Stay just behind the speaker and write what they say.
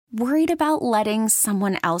Worried about letting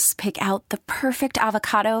someone else pick out the perfect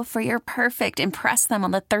avocado for your perfect impress them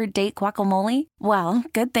on the third date guacamole? Well,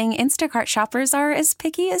 good thing Instacart shoppers are as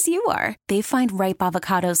picky as you are. They find ripe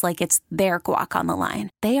avocados like it's their guac on the line.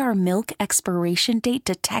 They are milk expiration date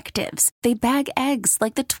detectives. They bag eggs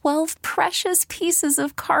like the 12 precious pieces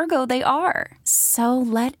of cargo they are. So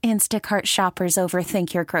let Instacart shoppers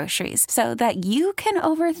overthink your groceries so that you can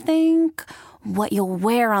overthink what you'll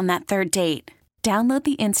wear on that third date. Download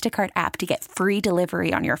the Instacart app to get free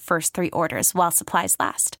delivery on your first 3 orders while supplies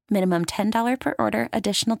last. Minimum $10 per order.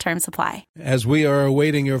 Additional terms apply. As we are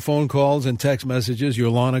awaiting your phone calls and text messages, your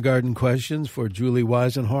lawn and garden questions for Julie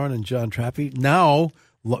Weisenhorn and John Trappe. Now,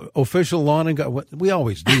 official lawn and garden. We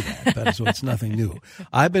always do that, so it's nothing new.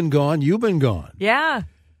 I've been gone. You've been gone. Yeah.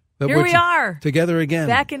 But here we are. Together again.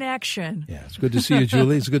 Back in action. Yeah, it's good to see you,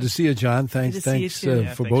 Julie. It's good to see you, John. Thanks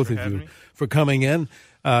for both of you for coming in.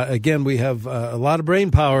 Again, we have a lot of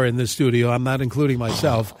brain power in this studio. I'm not including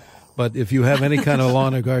myself. But if you have any kind of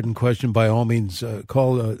lawn or garden question, by all means,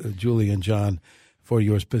 call Julie and John for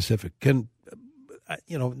your specific. Not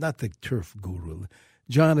the turf guru.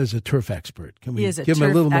 John is a turf expert. Can we give him a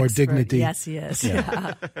little more dignity? Yes, he is.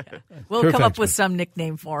 Yeah. We'll come up with some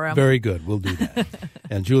nickname for him. Very good. We'll do that.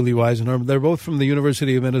 And Julie Weisenhorn, they're both from the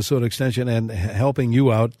University of Minnesota Extension and helping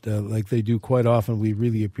you out like they do quite often. We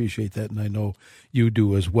really appreciate that, and I know you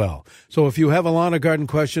do as well. So if you have a lawn or garden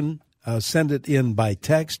question, send it in by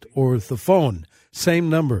text or the phone. Same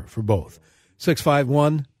number for both,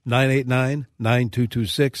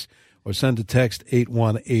 651-989-9226. Or send a text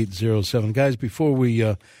 81807. Guys, before we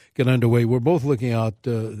get underway, we're both looking out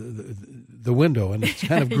the window, and it's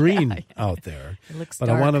kind of green out there. It looks but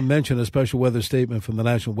dark. I want to mention a special weather statement from the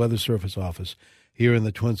National Weather Service Office here in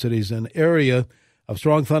the Twin Cities. An area of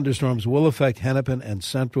strong thunderstorms will affect Hennepin and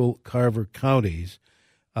central Carver counties.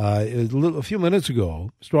 A few minutes ago,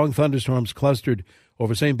 strong thunderstorms clustered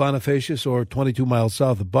over St. Bonifacius, or 22 miles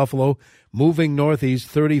south of Buffalo, moving northeast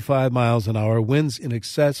 35 miles an hour, winds in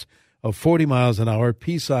excess of 40 miles an hour.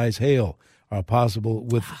 Pea-size hail are possible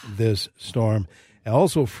with this storm. And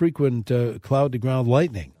also frequent cloud-to-ground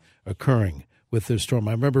lightning occurring with this storm.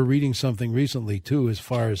 I remember reading something recently, too, as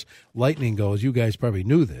far as lightning goes. You guys probably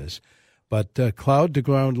knew this, but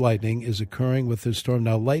cloud-to-ground lightning is occurring with this storm.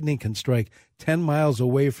 Now, lightning can strike 10 miles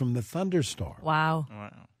away from the thunderstorm. Wow.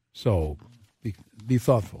 So be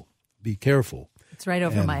thoughtful. Be careful. It's right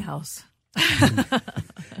over my house.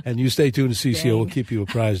 And you stay tuned to CCO. We'll keep you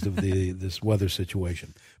apprised of this weather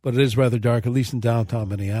situation. But it is rather dark, at least in downtown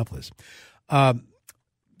Minneapolis. John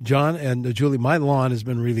and Julie, my lawn has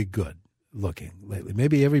been really good looking lately.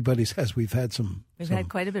 Maybe everybody's has. We've had We've had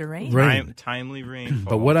quite a bit of rain. Timely rain.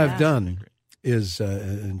 But what I've done is,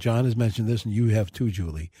 and John has mentioned this, and you have too,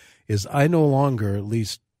 Julie, is I no longer, at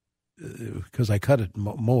least because I cut it,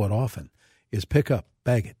 mow it often, is pick up,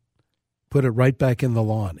 bag it, put it right back in the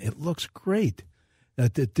lawn. It looks great.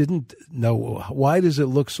 It didn't. No, why does it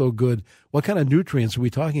look so good? What kind of nutrients are we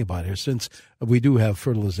talking about here? Since we do have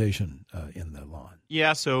fertilization in the lawn.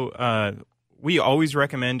 Yeah, so we always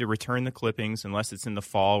recommend to return the clippings unless it's in the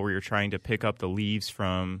fall where you're trying to pick up the leaves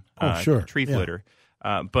from tree flitter.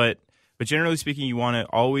 But generally speaking, you want to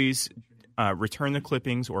always return the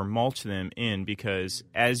clippings or mulch them in, because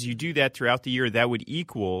as you do that throughout the year, that would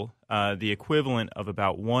equal the equivalent of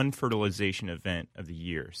about one fertilization event of the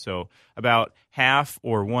year. So about half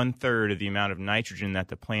or 1/3 of the amount of nitrogen that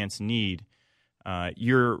the plants need,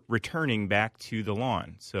 you're returning back to the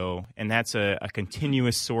lawn. So, and that's a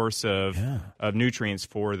continuous source of nutrients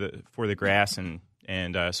for the grass and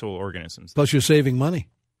soil organisms. Plus, you're saving money.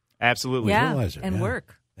 Absolutely. Yeah, Fertilizer, and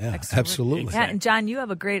work. Yeah, Extra absolutely. Work. Yeah, and John, you have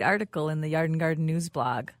a great article in the Yard and Garden News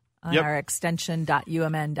blog on our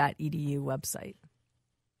extension.umn.edu website.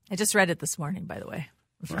 I just read it this morning, by the way.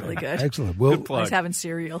 It was really good. Excellent. I was having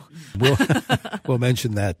cereal. We'll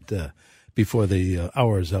mention that before the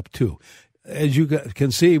hour is up, too. As you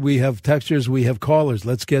can see, we have texters, we have callers.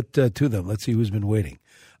 Let's get to them. Let's see who's been waiting.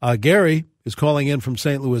 Gary is calling in from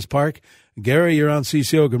St. Louis Park. Gary, you're on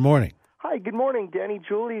CCO. Good morning. Hi, good morning, Denny,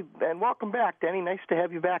 Julie, and welcome back, Denny. Nice to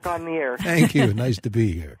have you back on the air. Thank you. Nice to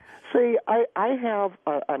be here. See, I have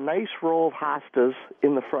a nice row of hostas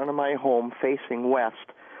in the front of my home facing west,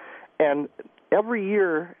 and every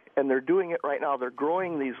year, and they're doing it right now, they're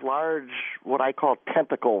growing these large, what I call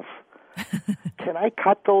tentacles. Can I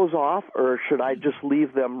cut those off, or should I just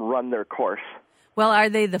leave them run their course? Well, are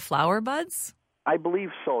they the flower buds? I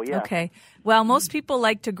believe so, yeah. Okay. Well, most people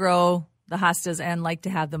like to grow the hostas and like to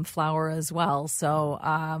have them flower as well. So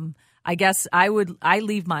I guess I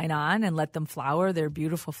leave mine on and let them flower. They're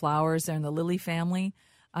beautiful flowers. They're in the lily family.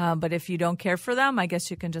 But if you don't care for them, I guess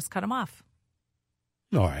you can just cut them off.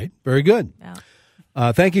 All right. Very good.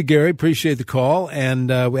 Yeah. Thank you, Gary. Appreciate the call.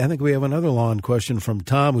 And I think we have another lawn question from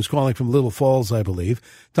Tom, who's calling from Little Falls, I believe.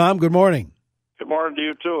 Tom, good morning. Good morning to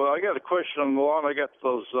you, too. I got a question on the lawn. I got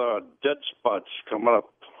those dead spots coming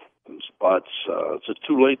up. Spots. Is it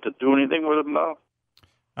too late to do anything with them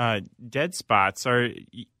now? Dead spots are.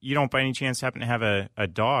 You don't by any chance happen to have a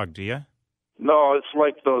dog, do you? No, it's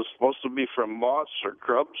like those supposed to be from moths or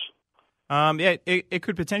grubs. Yeah, it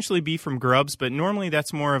could potentially be from grubs, but normally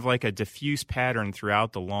that's more of like a diffuse pattern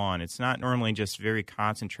throughout the lawn. It's not normally just very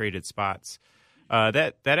concentrated spots.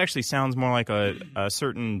 That actually sounds more like a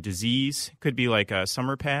certain disease. Could be like a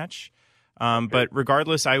summer patch. But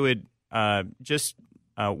regardless, I would just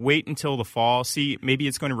wait until the fall. See, maybe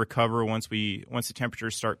it's going to recover once the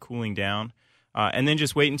temperatures start cooling down. And then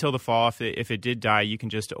just wait until the fall. If it did die, you can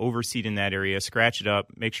just overseed in that area, scratch it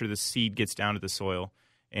up, make sure the seed gets down to the soil,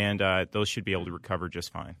 and those should be able to recover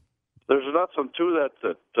just fine. There's nothing to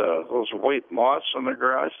that those white moths in the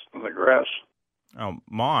grass. Oh,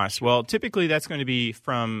 moss. Well, typically that's going to be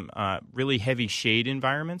from really heavy shade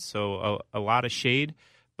environments, so a lot of shade.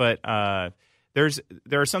 But there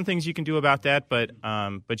are some things you can do about that. But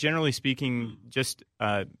generally speaking, just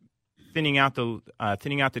thinning out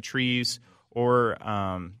the trees. Or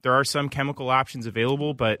there are some chemical options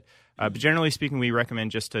available, but generally speaking, we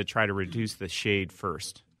recommend just to try to reduce the shade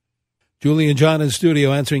first. Julie and John in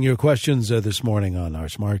studio answering your questions this morning on our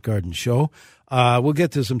Smart Garden Show. We'll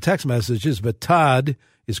get to some text messages, but Todd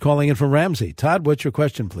is calling in from Ramsey. Todd, what's your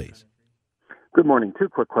question, please? Good morning. Two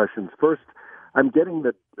quick questions. First, I'm getting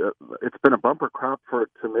that it's been a bumper crop for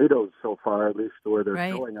tomatoes so far, at least where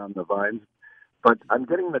they're showing on the vines. But I'm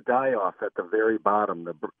getting the die-off at the very bottom,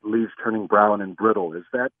 the leaves turning brown and brittle. Is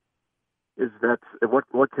that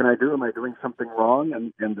what can I do? Am I doing something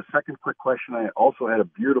wrong? And the second quick question, I also had a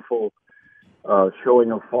beautiful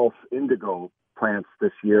showing of false indigo plants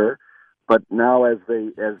this year. But now as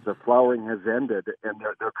the flowering has ended and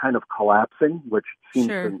they're kind of collapsing, which seems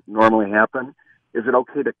to normally happen, is it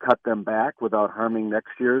okay to cut them back without harming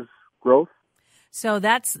next year's growth? So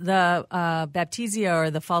that's the Baptisia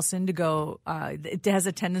or the false indigo. It has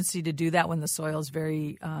a tendency to do that when the soil is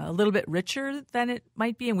very a little bit richer than it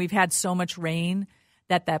might be, and we've had so much rain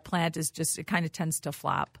that plant is just it kind of tends to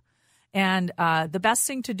flop. And the best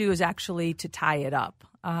thing to do is actually to tie it up.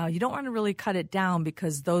 You don't want to really cut it down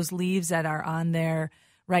because those leaves that are on there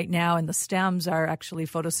right now and the stems are actually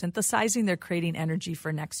photosynthesizing. They're creating energy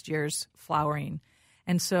for next year's flowering.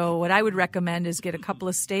 And so what I would recommend is get a couple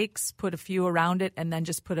of stakes, put a few around it, and then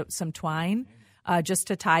just put up some twine just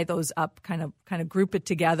to tie those up, kind of group it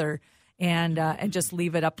together and just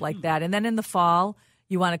leave it up like that. And then in the fall,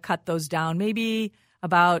 you want to cut those down, maybe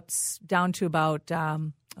down to about,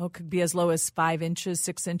 it could be as low as 5 inches,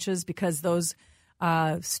 6 inches, because those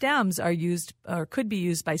stems are used or could be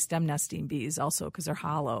used by stem nesting bees also because they're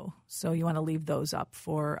hollow. So you want to leave those up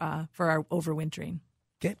for our overwintering.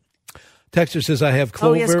 Okay. Texter says, I have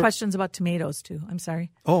clover. Oh, he has questions about tomatoes, too. I'm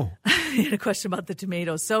sorry. Oh. He had a question about the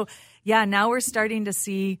tomatoes. So, yeah, now we're starting to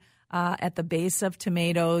see at the base of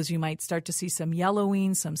tomatoes, you might start to see some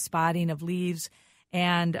yellowing, some spotting of leaves.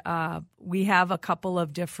 And we have a couple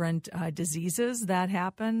of different diseases that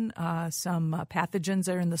happen. Some pathogens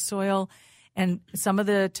are in the soil. And some of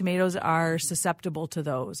the tomatoes are susceptible to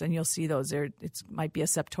those, and you'll see those. It might be a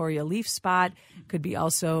septoria leaf spot. Could be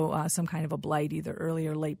also some kind of a blight, either early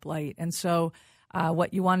or late blight. And so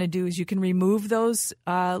what you want to do is you can remove those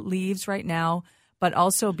leaves right now, but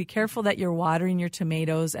also be careful that you're watering your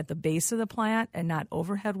tomatoes at the base of the plant and not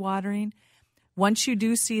overhead watering. Once you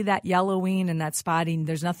do see that yellowing and that spotting,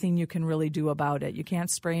 there's nothing you can really do about it. You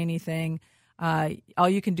can't spray anything. All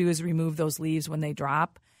you can do is remove those leaves when they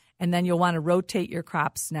drop. And then you'll want to rotate your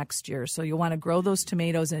crops next year. So you'll want to grow those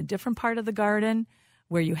tomatoes in a different part of the garden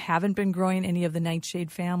where you haven't been growing any of the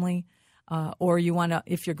nightshade family. Or you want to,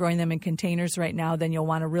 if you're growing them in containers right now, then you'll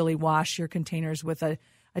want to really wash your containers with a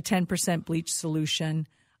 10% bleach solution,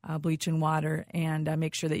 bleach and water, and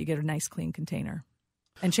make sure that you get a nice clean container.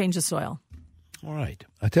 And change the soil. All right.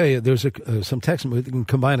 I tell you, there's some text. We can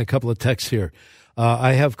combine a couple of texts here.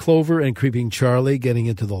 I have clover and creeping Charlie getting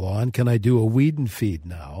into the lawn. Can I do a weed and feed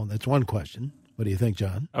now? That's one question. What do you think,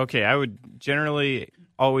 John? Okay, I would generally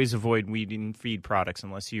always avoid weed and feed products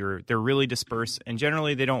unless they're really dispersed, and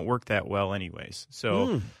generally they don't work that well anyways.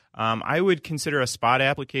 So I would consider a spot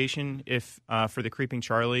application if for the creeping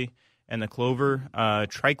Charlie and the clover.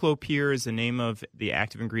 Triclopyr is the name of the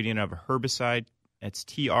active ingredient of a herbicide. It's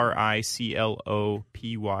Triclopyr.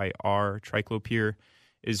 Triclopyr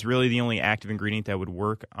is really the only active ingredient that would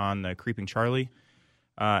work on the creeping Charlie.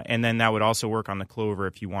 And then that would also work on the clover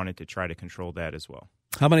if you wanted to try to control that as well.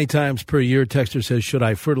 How many times per year, texter says, should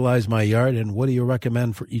I fertilize my yard, and what do you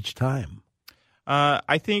recommend for each time?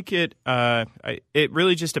 I think it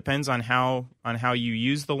really just depends on how you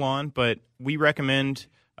use the lawn, but we recommend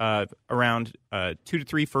around 2 to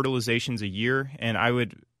 3 fertilizations a year, and I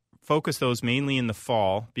would focus those mainly in the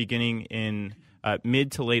fall, beginning in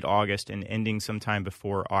mid to late August and ending sometime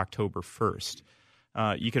before October 1st.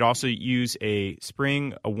 You could also use a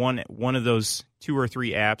spring, one of those 2 or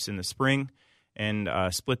 3 apps in the spring, and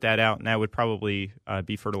split that out, and that would probably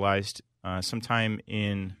be fertilized sometime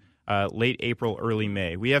in late April, early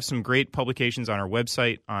May. We have some great publications on our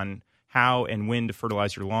website on how and when to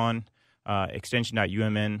fertilize your lawn,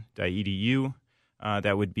 extension.umn.edu.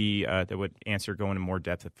 That would answer go into more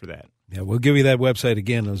depth for that. Yeah, we'll give you that website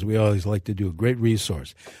again, as we always like to do. A great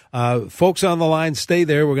resource. Folks on the line, stay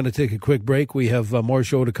there. We're going to take a quick break. We have more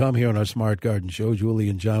show to come here on our Smart Garden Show. Julie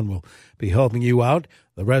and John will be helping you out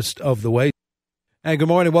the rest of the way. And good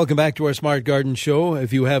morning. Welcome back to our Smart Garden Show.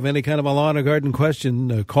 If you have any kind of a lawn or garden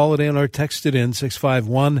question, call it in or text it in,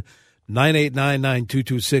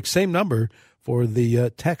 651-989-9226. Same number for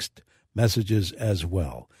the text messages as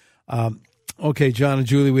well. Okay, John and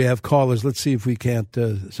Julie, we have callers. Let's see if we can't.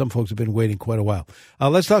 Some folks have been waiting quite a while.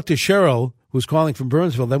 Let's talk to Cheryl, who's calling from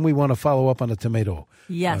Burnsville. Then we want to follow up on the tomato.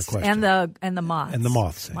 Yes, question. and the moths. And the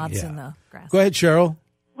moths. Moths in the grass. Go ahead, Cheryl.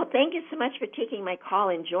 Well, thank you so much for taking my call.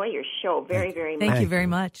 Enjoy your show very, very much. Thank you very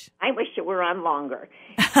much. I wish it were on longer.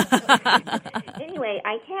 Anyway,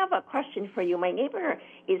 I have a question for you. My neighbor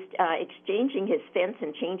is exchanging his fence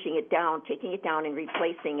and changing it down, taking it down and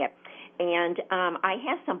replacing it. And I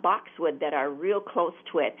have some boxwood that are real close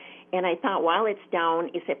to it. And I thought, while it's down,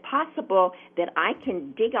 is it possible that I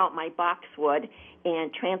can dig out my boxwood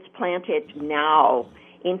and transplant it now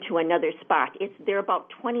into another spot? They're about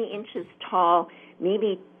 20 inches tall,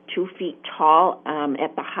 maybe 2 feet tall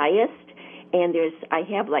at the highest. And I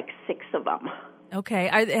have like 6 of them. Okay.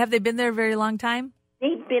 Have they been there a very long time?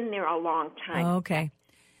 They've been there a long time. Okay.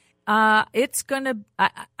 It's going to,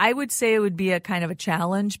 I would say it would be a kind of a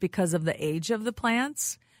challenge because of the age of the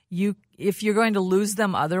plants. If you're going to lose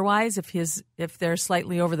them otherwise, if they're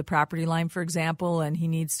slightly over the property line, for example, and he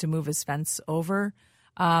needs to move his fence over,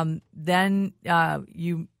 then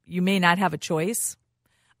you may not have a choice.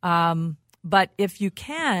 But if you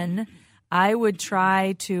can, I would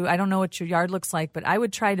try to, I don't know what your yard looks like, but I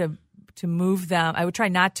would try to move them. I would try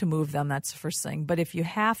not to move them. That's the first thing. But if you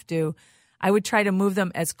have to, I would try to move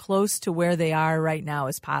them as close to where they are right now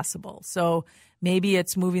as possible. So maybe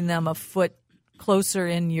it's moving them a foot closer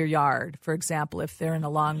in your yard, for example, if they're in a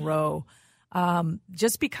long row.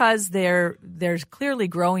 Just because they're clearly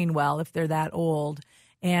growing well if they're that old.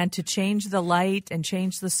 And to change the light and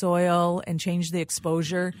change the soil and change the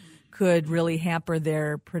exposure could really hamper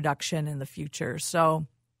their production in the future. So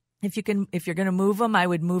if you're going to move them, I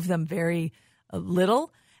would move them very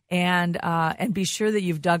little. And be sure that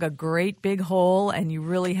you've dug a great big hole, and you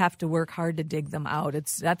really have to work hard to dig them out.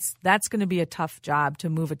 That's going to be a tough job to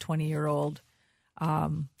move a 20-year-old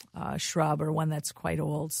shrub or one that's quite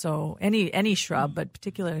old. So any shrub, but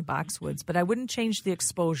particularly boxwoods. But I wouldn't change the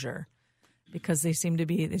exposure because they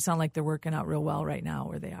sound like they're working out real well right now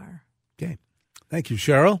where they are. Okay, thank you,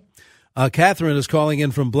 Cheryl. Catherine is calling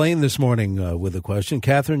in from Blaine this morning with a question.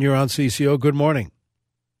 Catherine, you're on CCO. Good morning.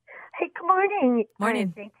 Hey, good morning.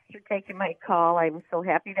 Morning. Thanks for taking my call. I'm so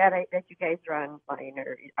happy that you guys are online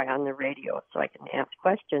or on the radio so I can ask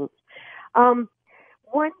questions.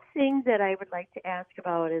 One thing that I would like to ask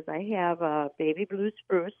about is I have a baby blue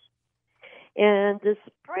spruce, and this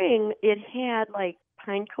spring it had like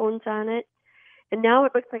pine cones on it, and now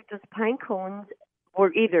it looks like those pine cones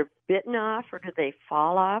were either bitten off or did they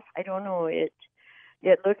fall off? I don't know. It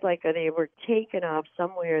looked like they were taken off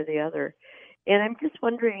some way or the other. And I'm just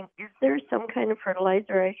wondering, is there some kind of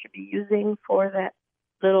fertilizer I should be using for that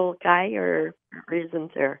little guy, or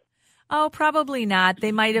isn't there? Oh, probably not.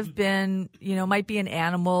 They might have been, might be an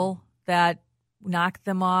animal that knocked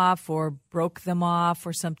them off or broke them off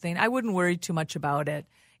or something. I wouldn't worry too much about it.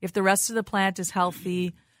 If the rest of the plant is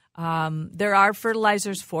healthy, there are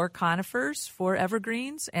fertilizers for conifers, for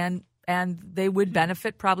evergreens, and they would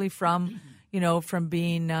benefit probably from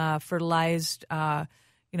being fertilized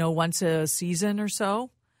once a season or so.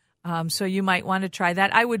 So you might want to try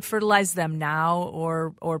that. I would fertilize them now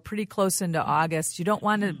or pretty close into August. You don't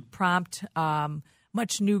want to prompt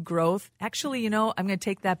much new growth. Actually, I'm going to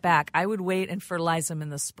take that back. I would wait and fertilize them in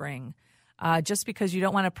the spring just because you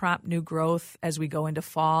don't want to prompt new growth as we go into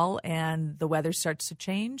fall and the weather starts to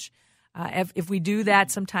change. If we do that,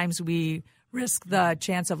 sometimes we risk the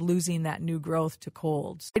chance of losing that new growth to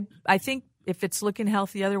colds. I think if it's looking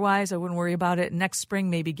healthy otherwise, I wouldn't worry about it. Next spring,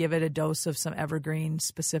 maybe give it a dose of some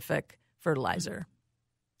evergreen-specific fertilizer.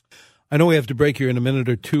 I know we have to break here in a minute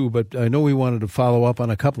or two, but I know we wanted to follow up on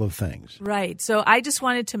a couple of things. Right. So I just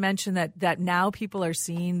wanted to mention that now people are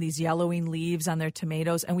seeing these yellowing leaves on their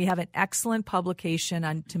tomatoes, and we have an excellent publication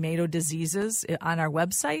on tomato diseases on our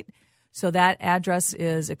website. So that address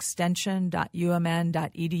is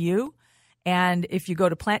extension.umn.edu. And if you go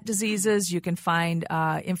to plant diseases, you can find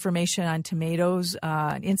information on tomatoes,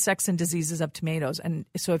 insects and diseases of tomatoes. And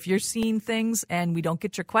so if you're seeing things and we don't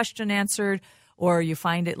get your question answered, or you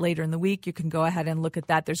find it later in the week, you can go ahead and look at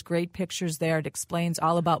that. There's great pictures there. It explains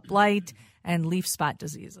all about blight and leaf spot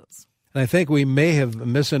diseases. And I think we may have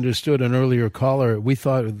misunderstood an earlier caller. We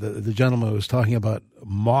thought the gentleman was talking about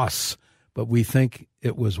moss, but we think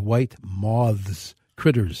it was white moths,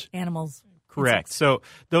 critters. Animals. Correct. Insects. So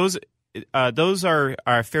those are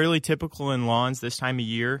fairly typical in lawns this time of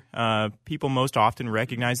year. People most often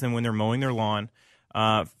recognize them when they're mowing their lawn.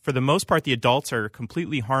 For the most part, the adults are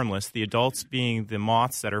completely harmless, the adults being the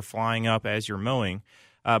moths that are flying up as you're mowing.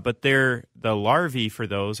 But the larvae for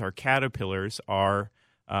those are caterpillars, are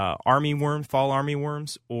fall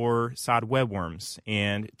armyworms, or sod webworms.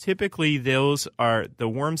 And typically those are the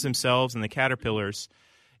worms themselves, and the caterpillars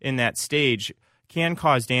in that stage can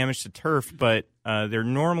cause damage to turf, but they're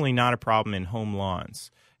normally not a problem in home lawns.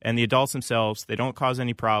 And the adults themselves, they don't cause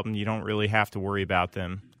any problem. You don't really have to worry about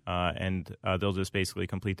them. And they'll just basically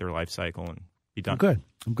complete their life cycle and be done. Good.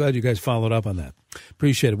 I'm glad you guys followed up on that.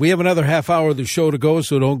 Appreciate it. We have another half hour of the show to go,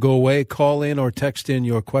 so don't go away. Call in or text in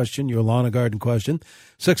your question, your lawn and garden question.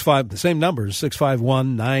 The same number,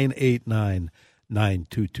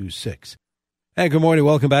 651-989-9226. And good morning.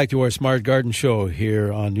 Welcome back to our Smart Garden Show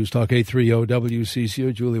here on News Talk 830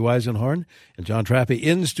 WCCO. Julie Weisenhorn and John Trappe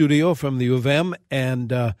in studio from the U of M.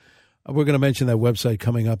 And we're going to mention that website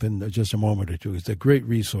coming up in just a moment or two. It's a great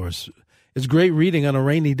resource. It's great reading on a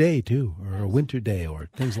rainy day, too, or a winter day, or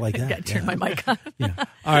things like that. I got to turn my mic on. Yeah.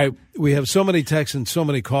 All right. We have so many texts and so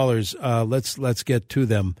many callers. Let's get to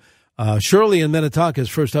them. Shirley in Minnetonka is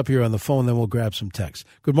first up here on the phone, then we'll grab some texts.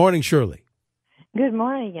 Good morning, Shirley. Good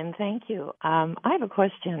morning, and thank you. I have a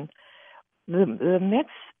question. The mix,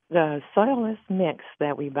 the soilless mix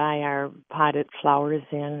that we buy our potted flowers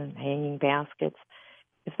in and hanging baskets,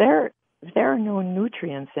 if there are no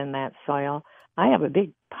nutrients in that soil, I have a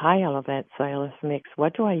big pile of that soilless mix.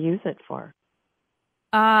 What do I use it for?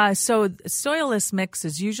 So soilless mix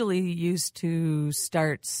is usually used to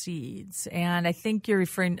start seeds. And I think you're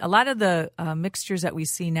referring, a lot of the mixtures that we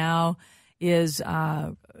see now is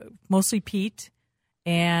mostly peat.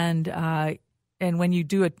 And when you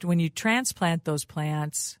transplant those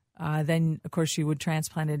plants, then of course you would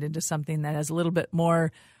transplant it into something that has a little bit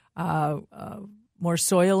more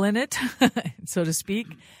soil in it, so to speak.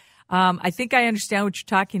 I think I understand what you're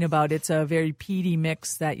talking about. It's a very peaty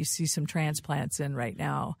mix that you see some transplants in right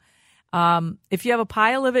now. If you have a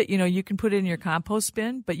pile of it, you can put it in your compost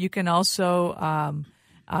bin, but you can also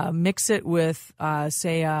mix it with,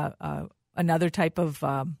 say, another type of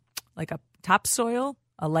like a topsoil,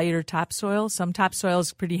 a lighter topsoil. Some topsoil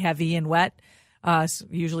is pretty heavy and wet.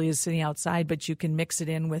 Usually is sitting outside, but you can mix it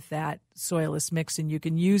in with that soilless mix, and you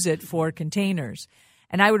can use it for containers.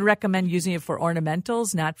 And I would recommend using it for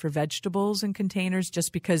ornamentals, not for vegetables in containers,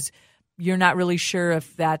 just because you're not really sure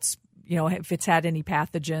if that's, if it's had any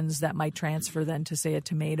pathogens that might transfer then to, say, a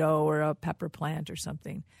tomato or a pepper plant or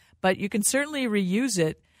something. But you can certainly reuse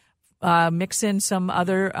it, mix in some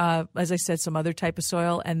other, as I said, some other type of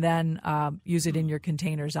soil, and then use it in your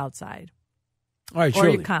containers outside. All right, or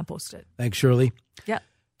Shirley. you compost it. Thanks, Shirley. Yeah.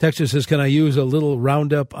 Texture says, can I use a little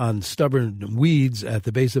Roundup on stubborn weeds at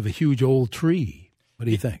the base of a huge old tree? What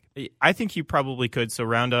do you think? I think you probably could. So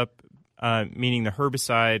Roundup, meaning the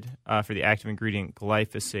herbicide for the active ingredient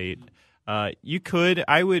glyphosate, you could.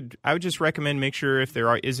 I would just recommend make sure if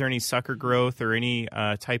is there any sucker growth or any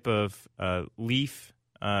type of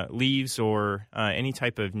leaves or any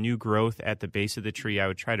type of new growth at the base of the tree. I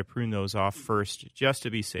would try to prune those off first just to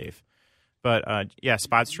be safe. But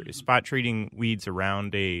spot treating weeds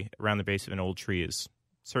around the base of an old tree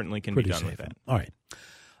certainly can pretty be done safe. with that. All right.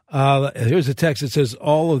 Here's a text that says,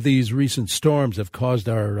 all of these recent storms have caused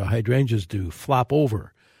our hydrangeas to flop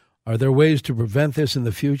over. Are there ways to prevent this in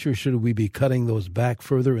the future? Should we be cutting those back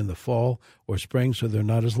further in the fall or spring so they're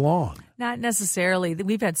not as long? Not necessarily.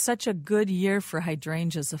 We've had such a good year for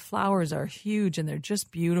hydrangeas. The flowers are huge and they're just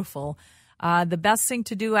beautiful. The best thing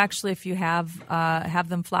to do, actually, if you have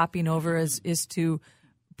them flopping over, is to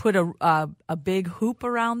put a big hoop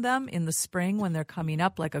around them in the spring when they're coming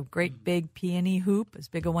up, like a great big peony hoop, as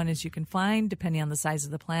big a one as you can find, depending on the size of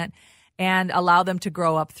the plant. and allow them to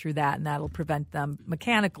grow up through that, and that'll prevent them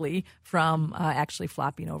mechanically from actually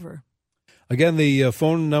flopping over. Again, the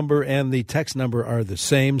phone number and the text number are the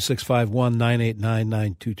same,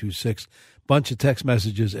 651-989-9226. Bunch of text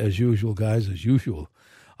messages as usual, guys, as usual.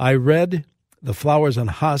 I read the flowers on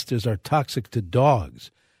hostas are toxic to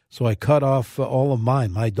dogs, so I cut off all of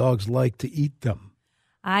mine. My dogs like to eat them.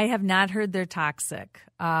 I have not heard they're toxic,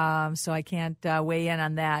 so I can't weigh in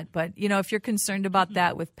on that. But, if you're concerned about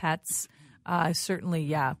that with pets,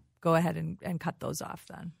 certainly, go ahead and cut those off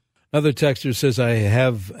then. Another texter says, I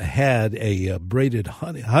have had a braided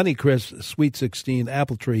Honeycrisp Sweet 16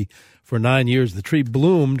 apple tree for 9 years. The tree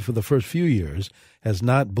bloomed for the first few years, has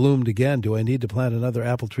not bloomed again. Do I need to plant another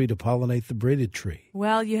apple tree to pollinate the braided tree?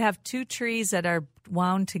 Well, you have two trees that are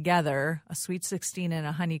wound together, a Sweet 16 and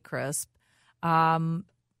a Honeycrisp.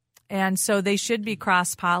 And so they should be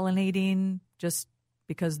cross-pollinating just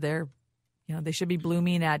because they should be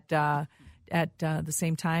blooming at the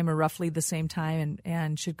same time or roughly the same time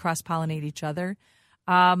and should cross-pollinate each other.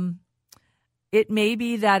 It may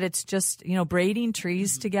be that it's just, braiding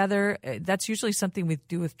trees together. That's usually something we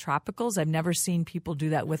do with tropicals. I've never seen people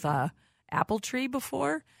do that with a apple tree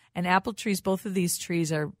before. And apple trees, both of these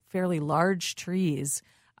trees are fairly large trees.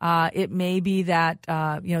 It may be that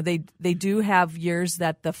they do have years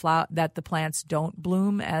that the plants don't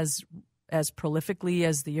bloom as prolifically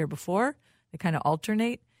as the year before. They kind of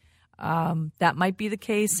alternate. That might be the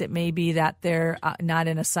case. It may be that they're not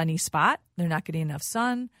in a sunny spot. They're not getting enough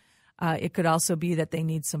sun. It could also be that they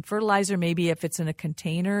need some fertilizer. Maybe if it's in a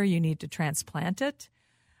container, you need to transplant it.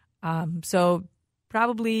 So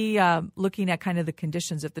probably looking at kind of the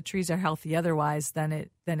conditions. If the trees are healthy otherwise, then it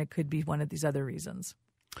could be one of these other reasons.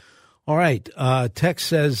 All right. Tex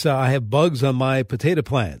says, I have bugs on my potato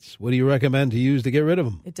plants. What do you recommend to use to get rid of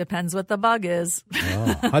them? It depends what the bug is.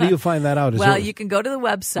 Oh, how do you find that out? You can go to the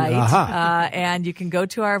website and you can go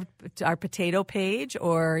to our potato page,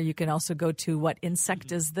 or you can also go to What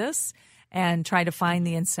Insect Is This? And try to find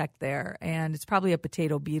the insect there. And it's probably a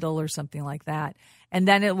potato beetle or something like that. And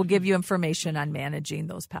then it will give you information on managing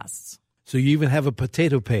those pests. So you even have a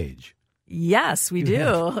potato page? Yes, we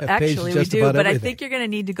do. Actually, we do. But I think you're going to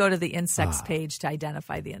need to go to the insects page to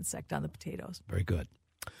identify the insect on the potatoes. Very good.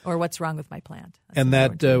 Or what's wrong with my plant. And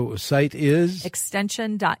that site is?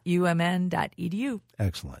 extension.umn.edu.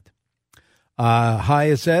 Excellent. Hi,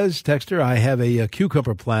 it says, texter, I have a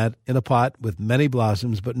cucumber plant in a pot with many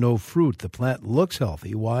blossoms but no fruit. The plant looks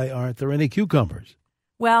healthy. Why aren't there any cucumbers?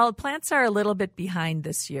 Well, plants are a little bit behind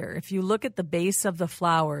this year. If you look at the base of the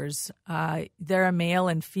flowers, there are male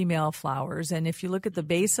and female flowers. And if you look at the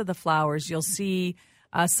base of the flowers, you'll see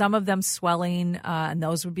some of them swelling, and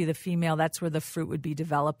those would be the female. That's where the fruit would be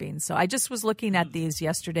developing. So I just was looking at these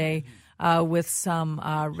yesterday with some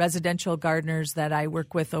residential gardeners that I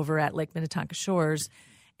work with over at Lake Minnetonka Shores.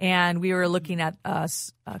 And we were looking at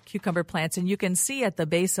cucumber plants, and you can see at the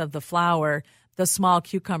base of the flower the small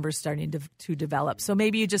cucumbers starting to develop. So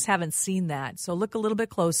maybe you just haven't seen that. So look a little bit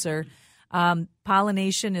closer.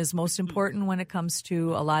 Pollination is most important when it comes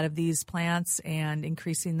to a lot of these plants, and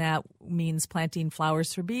increasing that means planting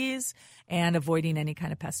flowers for bees and avoiding any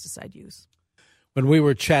kind of pesticide use. When we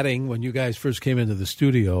were chatting, when you guys first came into the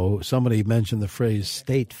studio, somebody mentioned the phrase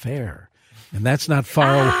state fair, and that's not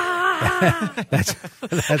far away.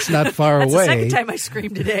 That's not far That's away. The second time I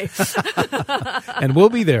screamed today. And we'll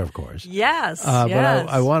be there, of course. Yes. But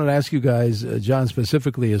I wanted to ask you guys, John,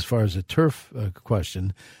 specifically as far as a turf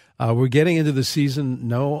question. We're getting into the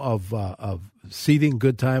season, of seeding,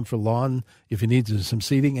 good time for lawn if you need some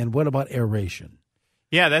seeding. And what about aeration?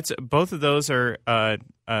 Yeah, both of those are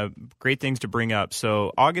great things to bring up.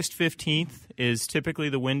 So August 15th is typically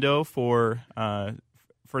the window for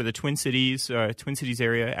the Twin Cities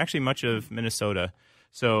area, actually much of Minnesota.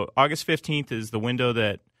 So August 15th is the window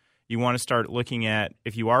that you want to start looking at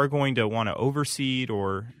if you are going to want to overseed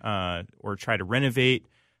or try to renovate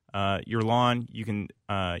your lawn. You can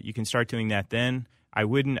start doing that then. I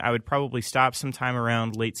would probably stop sometime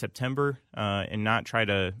around late September and not try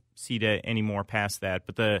to seed it any more past that.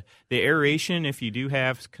 But the aeration, if you do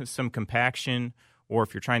have some compaction or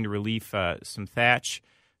if you're trying to relieve some thatch,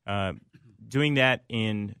 doing that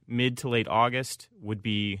in mid to late August would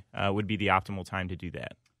be the optimal time to do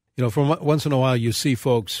that. For once in a while, you see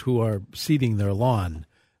folks who are seeding their lawn.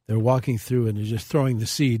 They're walking through and they're just throwing the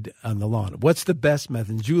seed on the lawn. What's the best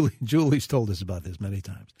method? Julie's told us about this many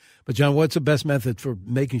times. But, John, what's the best method for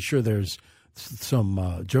making sure there's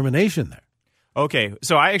some germination there? Okay,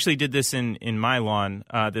 so I actually did this in my lawn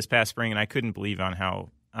this past spring, and I couldn't believe on how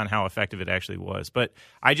on how effective it actually was. But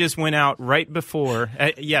I just went out right before.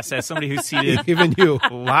 Yes, as somebody who seeded even you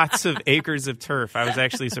lots of acres of turf, I was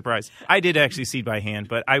actually surprised. I did actually seed by hand,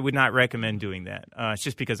 but I would not recommend doing that. It's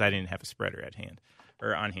just because I didn't have a spreader at hand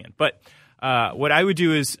or on hand. But what I would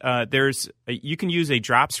do is you can use a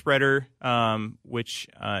drop spreader, which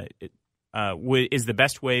is the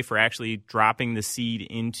best way for actually dropping the seed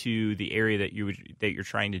into the area that you're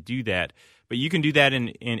trying to do that. But you can do that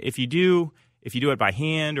in if you do it by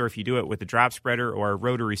hand or if you do it with a drop spreader or a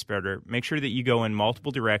rotary spreader, make sure that you go in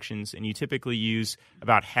multiple directions, and you typically use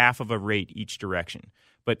about half of a rate each direction.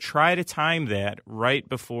 But try to time that right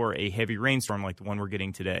before a heavy rainstorm like the one we're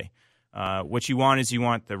getting today. What you want is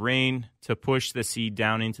the rain to push the seed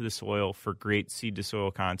down into the soil for great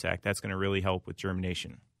seed-to-soil contact. That's going to really help with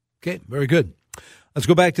germination. Okay, very good. Let's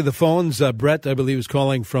go back to the phones. Brett, I believe, is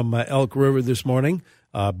calling from Elk River this morning.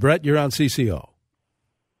 Brett, you're on CCO.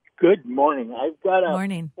 Good morning. I've got a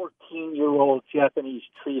 14-year-old Japanese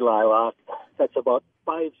tree lilac that's about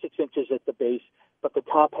 5-6 inches at the base, but the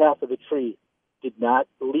top half of the tree did not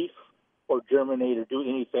leaf or germinate or do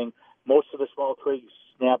anything. Most of the small twigs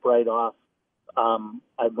snap right off. I'm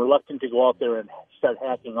reluctant to go out there and start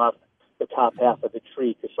hacking off the top half of the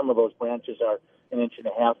tree because some of those branches are 1.5 inches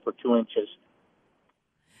or 2 inches.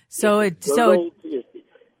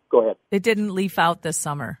 Go ahead. It didn't leaf out this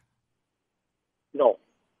summer? No.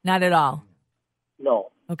 Not at all?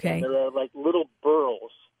 No. Okay. And there are like little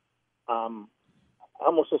burls,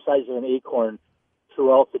 almost the size of an acorn,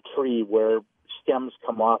 throughout the tree where stems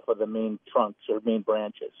come off of the main trunks or main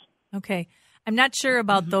branches. Okay. I'm not sure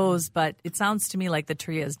about those, but it sounds to me like the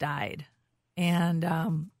tree has died. And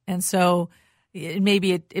so it may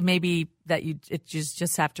be that you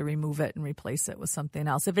just have to remove it and replace it with something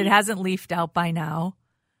else. If it hasn't leafed out by now,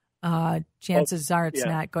 chances are it's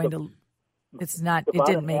not going to. It's not. It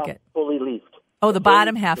didn't make it fully leafed. Oh, the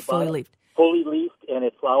bottom half fully leafed. Fully leafed, and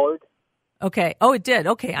it flowered. Okay. Oh, it did.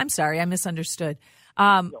 Okay. I'm sorry. I misunderstood.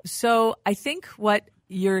 So I think what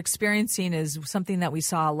you're experiencing is something that we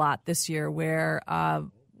saw a lot this year, where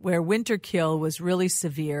winter kill was really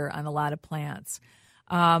severe on a lot of plants.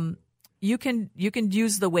 You can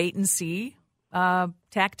use the wait and see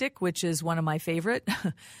tactic, which is one of my favorite,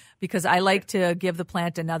 because I like to give the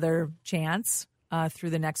plant another chance through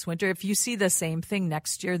the next winter. If you see the same thing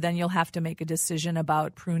next year, then you'll have to make a decision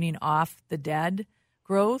about pruning off the dead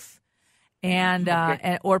growth and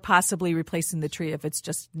or possibly replacing the tree if it's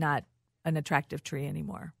just not an attractive tree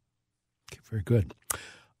anymore. Okay, very good.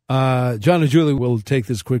 John and Julie will take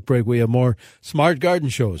this quick break. We have more Smart Garden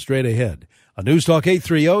Show straight ahead on News Talk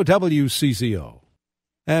 830 WCCO.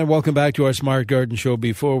 And welcome back to our Smart Garden Show.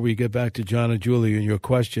 Before we get back to John and Julie and your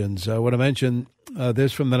questions, I want to mention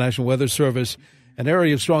this from the National Weather Service. An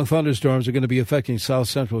area of strong thunderstorms are going to be affecting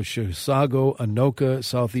south-central Chisago, Anoka,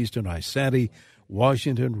 southeastern Isanti,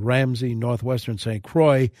 Washington, Ramsey, northwestern St.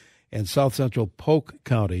 Croix, and south-central Polk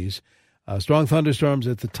counties. Strong thunderstorms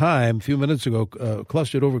at the time, a few minutes ago,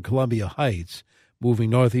 clustered over Columbia Heights, moving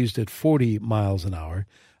northeast at 40 miles an hour.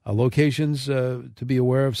 Locations to be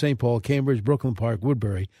aware of: St. Paul, Cambridge, Brooklyn Park,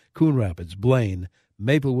 Woodbury, Coon Rapids, Blaine,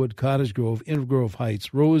 Maplewood, Cottage Grove, Inver Grove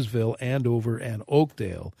Heights, Roseville, Andover, and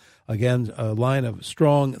Oakdale. Again, a line of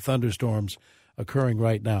strong thunderstorms occurring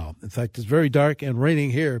right now. In fact, it's very dark and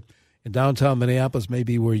raining here in downtown Minneapolis,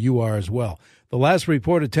 maybe where you are as well. The last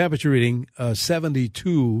reported temperature reading,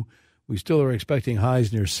 72. We still are expecting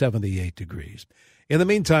highs near 78 degrees. In the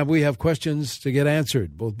meantime, we have questions to get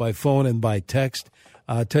answered, both by phone and by text.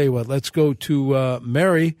 Tell you what, let's go to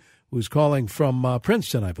Mary, who's calling from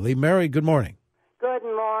Princeton, I believe. Mary, good morning. Good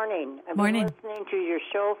morning. I've been listening to your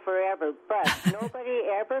show forever, but nobody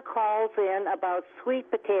ever calls in about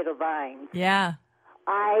sweet potato vines. Yeah.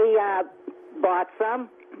 I bought some,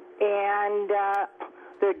 and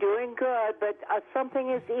they're doing good, but something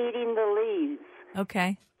is eating the leaves.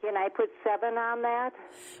 Okay. Can I put 7 on that?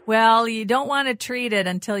 Well, you don't want to treat it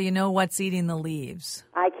until you know what's eating the leaves.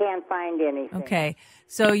 I can't find anything. Okay.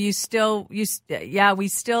 So we still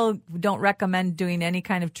don't recommend doing any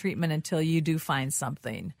kind of treatment until you do find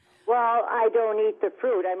something. Well, I don't eat the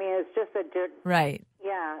fruit. I mean, it's just Right.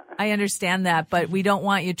 Yeah. I understand that, but we don't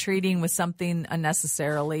want you treating with something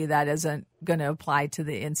unnecessarily that isn't going to apply to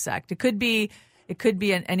the insect. It could be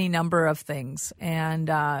any number of things, and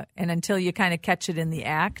until you kind of catch it in the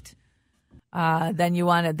act, then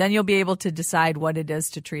you'll be able to decide what it is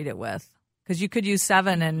to treat it with, because you could use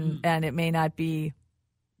 7 and it may not be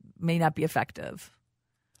effective.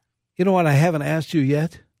 You know what? I haven't asked you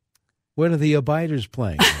yet. When are the Abiders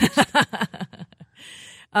playing?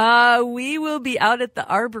 We will be out at the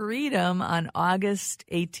Arboretum on August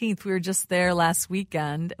 18th. We were just there last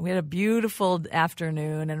weekend. We had a beautiful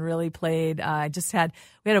afternoon and really played. We had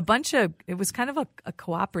a bunch of, it was kind of a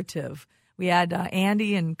cooperative. We had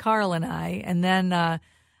Andy and Carl and I, and then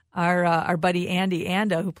our buddy Andy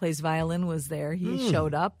Anda, who plays violin, was there. He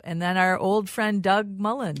showed up. And then our old friend Doug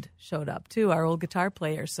Mulland showed up, too, our old guitar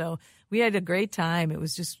player. So we had a great time. It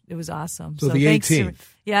was awesome. So the 18th.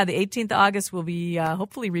 The 18th of August, we'll be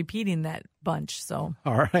hopefully repeating that bunch. So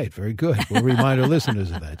all right, very good. We'll remind our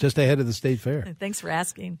listeners of that, just ahead of the State Fair. Thanks for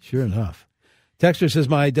asking. Sure enough. Texter says,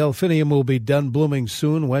 my delphinium will be done blooming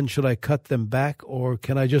soon. When should I cut them back, or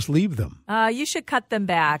can I just leave them? You should cut them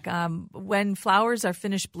back. When flowers are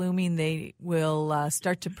finished blooming, they will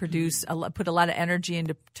start to put a lot of energy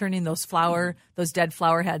into turning those dead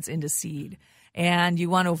flower heads into seed. And you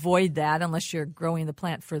want to avoid that unless you're growing the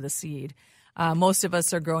plant for the seed. Most of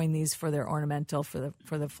us are growing these for their ornamental,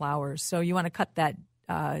 for the flowers. So you want to cut that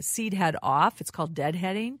seed head off. It's called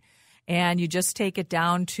deadheading. And you just take it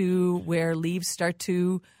down to where leaves start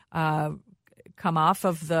to come off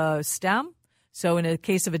of the stem. So in the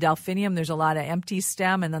case of a delphinium, there's a lot of empty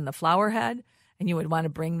stem and then the flower head. And you would want to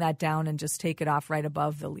bring that down and just take it off right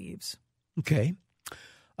above the leaves. Okay.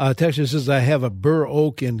 Texas says, I have a bur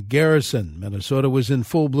oak in Garrison, Minnesota. Was in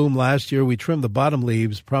full bloom last year. We trimmed the bottom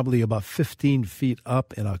leaves probably about 15 feet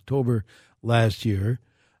up in October last year.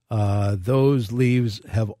 Those leaves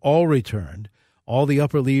have all returned. All the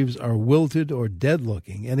upper leaves are wilted or dead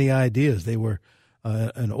looking. Any ideas? They were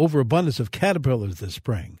an overabundance of caterpillars this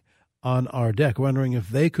spring on our deck, wondering if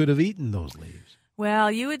they could have eaten those leaves.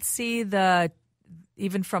 Well, you would see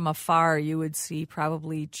even from afar, you would see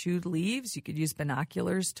probably chewed leaves. You could use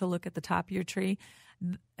binoculars to look at the top of your tree.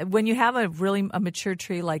 When you have a mature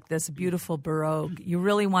tree like this, a beautiful bur oak, you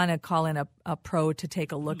really want to call in a pro to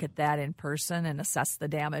take a look at that in person and assess the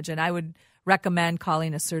damage. And I would recommend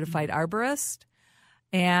calling a certified arborist.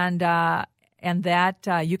 And that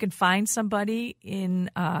you can find somebody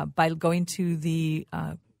by going to the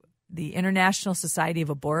International Society of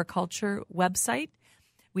Arboriculture website.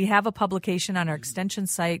 We have a publication on our extension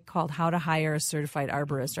site called How to Hire a Certified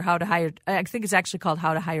Arborist, or I think it's actually called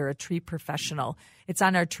How to Hire a Tree Professional. It's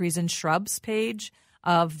on our Trees and Shrubs page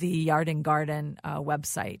of the Yard and Garden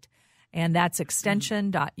website. And that's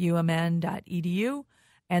extension.umn.edu.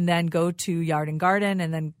 And then go to Yard and Garden,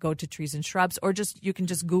 and then go to Trees and Shrubs, or you can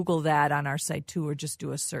just Google that on our site too, or just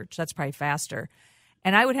do a search. That's probably faster.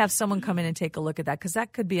 And I would have someone come in and take a look at that, because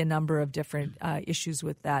that could be a number of different issues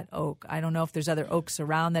with that oak. I don't know if there's other oaks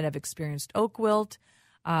around that have experienced oak wilt.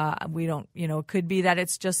 We don't, it could be that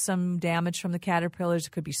it's just some damage from the caterpillars.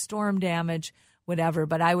 It could be storm damage, whatever.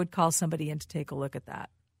 But I would call somebody in to take a look at that.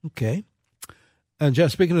 Okay. And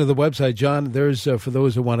just speaking of the website, John, there's for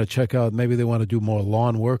those who want to check out, maybe they want to do more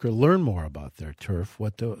lawn work or learn more about their turf.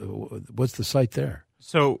 What's the site there?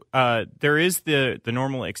 So there is the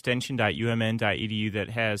normal extension.umn.edu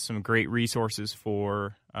that has some great resources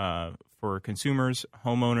for consumers,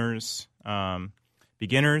 homeowners,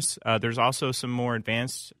 beginners. There's also some more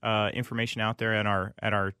advanced information out there at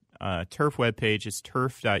our turf webpage. It's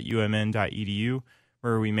turf.umn.edu.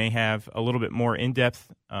 where we may have a little bit more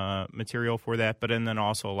in-depth material for that, but then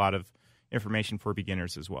also a lot of information for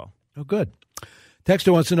beginners as well. Oh, good.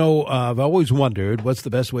 Texter wants to know, I've always wondered, what's the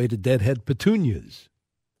best way to deadhead petunias?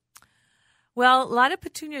 Well, a lot of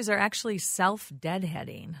petunias are actually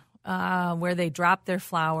self-deadheading, where they drop their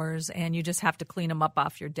flowers, and you just have to clean them up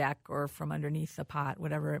off your deck or from underneath the pot,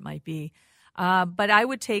 whatever it might be. But I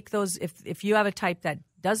would take those, if you have a type that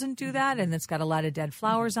doesn't do that and it's got a lot of dead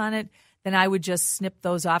flowers on it, then I would just snip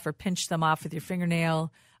those off or pinch them off with your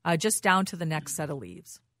fingernail, just down to the next set of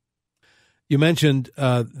leaves. You mentioned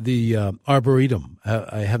the Arboretum.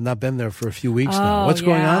 I have not been there for a few weeks now. What's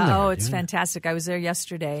going on there? Oh, it's fantastic. I was there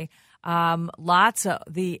yesterday. Lots of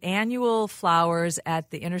the annual flowers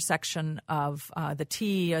at the intersection of the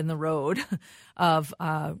T and the road of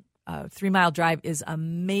 3 Mile Drive is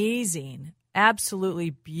amazing. Absolutely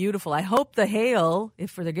beautiful. I hope the hail,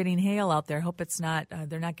 if they're getting hail out there, I hope it's not,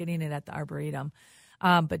 they're not getting it at the Arboretum.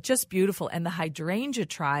 But just beautiful. And the hydrangea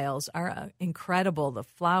trials are incredible. The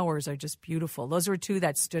flowers are just beautiful. Those were two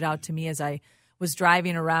that stood out to me as I was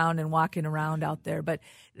driving around and walking around out there. But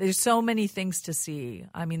there's so many things to see.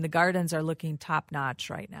 I mean, the gardens are looking top-notch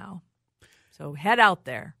right now. So head out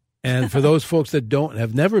there. And for those folks that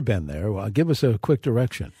have never been there, well, give us a quick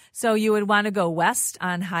direction. So you would want to go west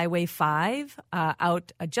on Highway 5,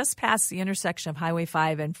 out just past the intersection of Highway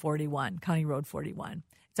 5 and 41, County Road 41.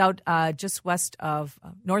 It's out just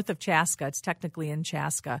north of Chaska. It's technically in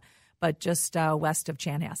Chaska, but just west of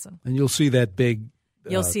Chanhassen. And you'll see that big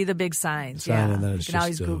You'll see the big signs. And then it's you can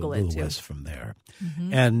always just Google a little it too. west from there.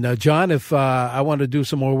 Mm-hmm. And John, if I want to do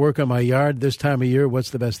some more work on my yard this time of year, what's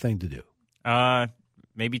the best thing to do?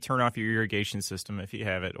 Maybe turn off your irrigation system if you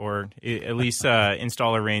have it, or at least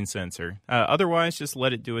install a rain sensor. Otherwise, just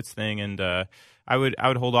let it do its thing. And I would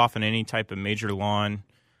hold off on any type of major lawn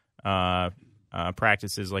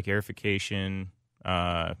practices like aerification,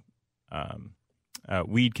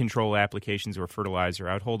 weed control applications, or fertilizer.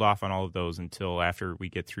 I would hold off on all of those until after we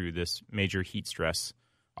get through this major heat stress,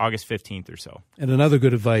 August 15th or so. And another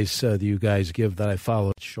good advice that you guys give that I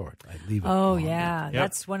follow, it's short. I leave it long.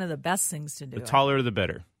 That's one of the best things to do. The taller, the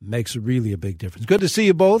better. Makes really a big difference. Good to see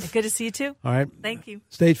you both. Good to see you too. All right. Thank you.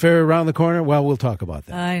 State Fair around the corner. Well, we'll talk about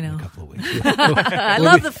that I know. in a couple of weeks. I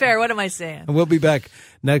love the fair. What am I saying? And we'll be back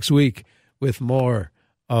next week with more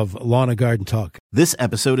of Lawn and Garden Talk. This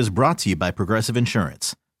episode is brought to you by Progressive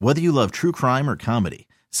Insurance. Whether you love true crime or comedy,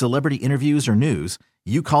 celebrity interviews or news,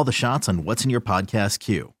 you call the shots on what's in your podcast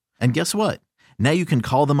queue. And guess what? Now you can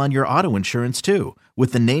call them on your auto insurance too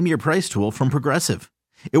with the Name Your Price tool from Progressive.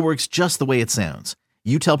 It works just the way it sounds.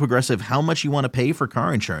 You tell Progressive how much you want to pay for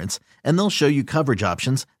car insurance, and they'll show you coverage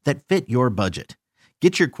options that fit your budget.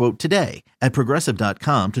 Get your quote today at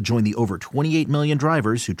Progressive.com to join the over 28 million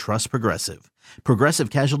drivers who trust Progressive. Progressive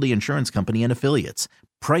Casualty Insurance Company and Affiliates.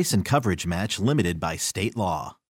 Price and coverage match limited by state law.